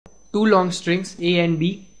two long strings A and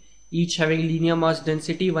B, each having linear mass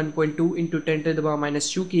density 1.2 into 10 to the power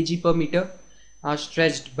minus 2 kg per meter, are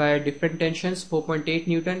stretched by different tensions 4.8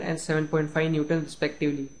 Newton and 7.5 Newton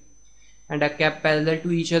respectively, and are kept parallel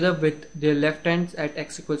to each other with their left ends at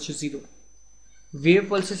x equals to 0. Wave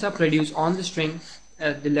pulses are produced on the string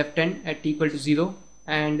at the left end at t equal to 0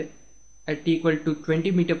 and at t equal to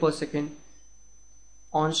 20 meter per second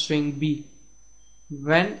on string B.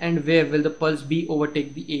 When and where will the pulse B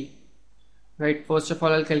overtake the A? Right, first of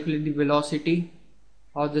all I'll calculate the velocity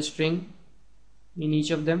of the string in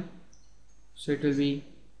each of them. So it will be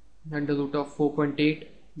under root of 4.8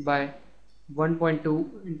 by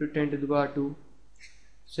 1.2 into 10 to the power 2.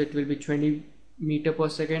 So it will be 20 meter per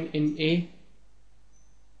second in A,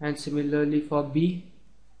 and similarly for B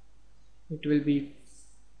it will be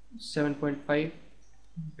 7.5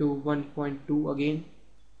 to 1.2 again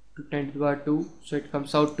to 10 to the power 2. So it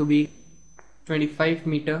comes out to be 25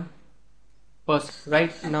 meter per second.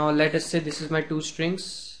 Right, now let us say this is my two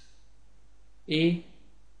strings A,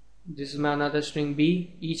 this is my another string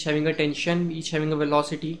B, each having a tension, each having a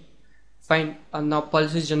velocity. Fine, now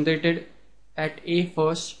pulse is generated at A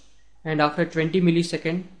first, and after 20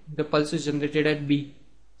 milliseconds the pulse is generated at B.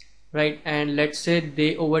 Right, and let's say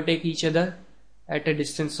they overtake each other at a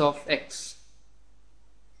distance of x.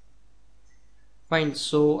 Fine,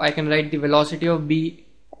 so I can write the velocity of B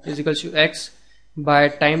is equal to x by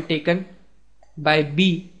time taken by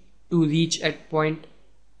B to reach at point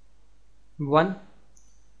 1.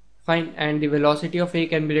 Fine, and the velocity of A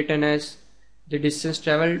can be written as the distance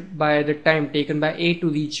traveled by the time taken by A to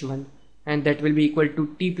reach 1, and that will be equal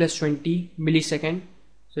to t plus 20 millisecond.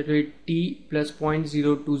 So it will be t plus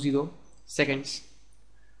 0.020 seconds.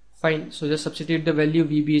 Fine, so just substitute the value.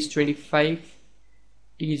 VB is 25,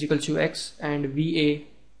 t is equal to x, and VA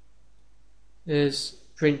is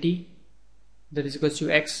 20, that is equal to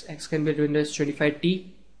x. X can be written as 25t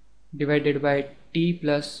divided by t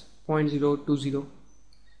plus 0.020.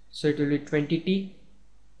 So it will be 20t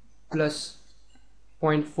plus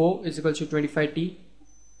 0.4 is equal to 25t.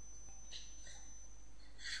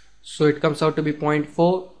 So it comes out to be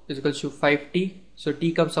 0.4 is equal to 5t. So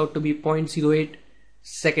t comes out to be 0.08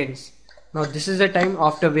 seconds. Now this is the time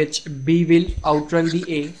after which B will outrun the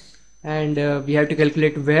A, and we have to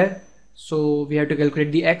calculate where. So we have to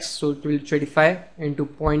calculate the x. So it will be 25 into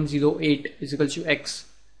 0.08 is equal to x.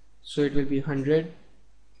 So it will be 100.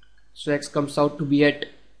 So x comes out to be at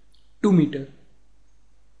 2 meter.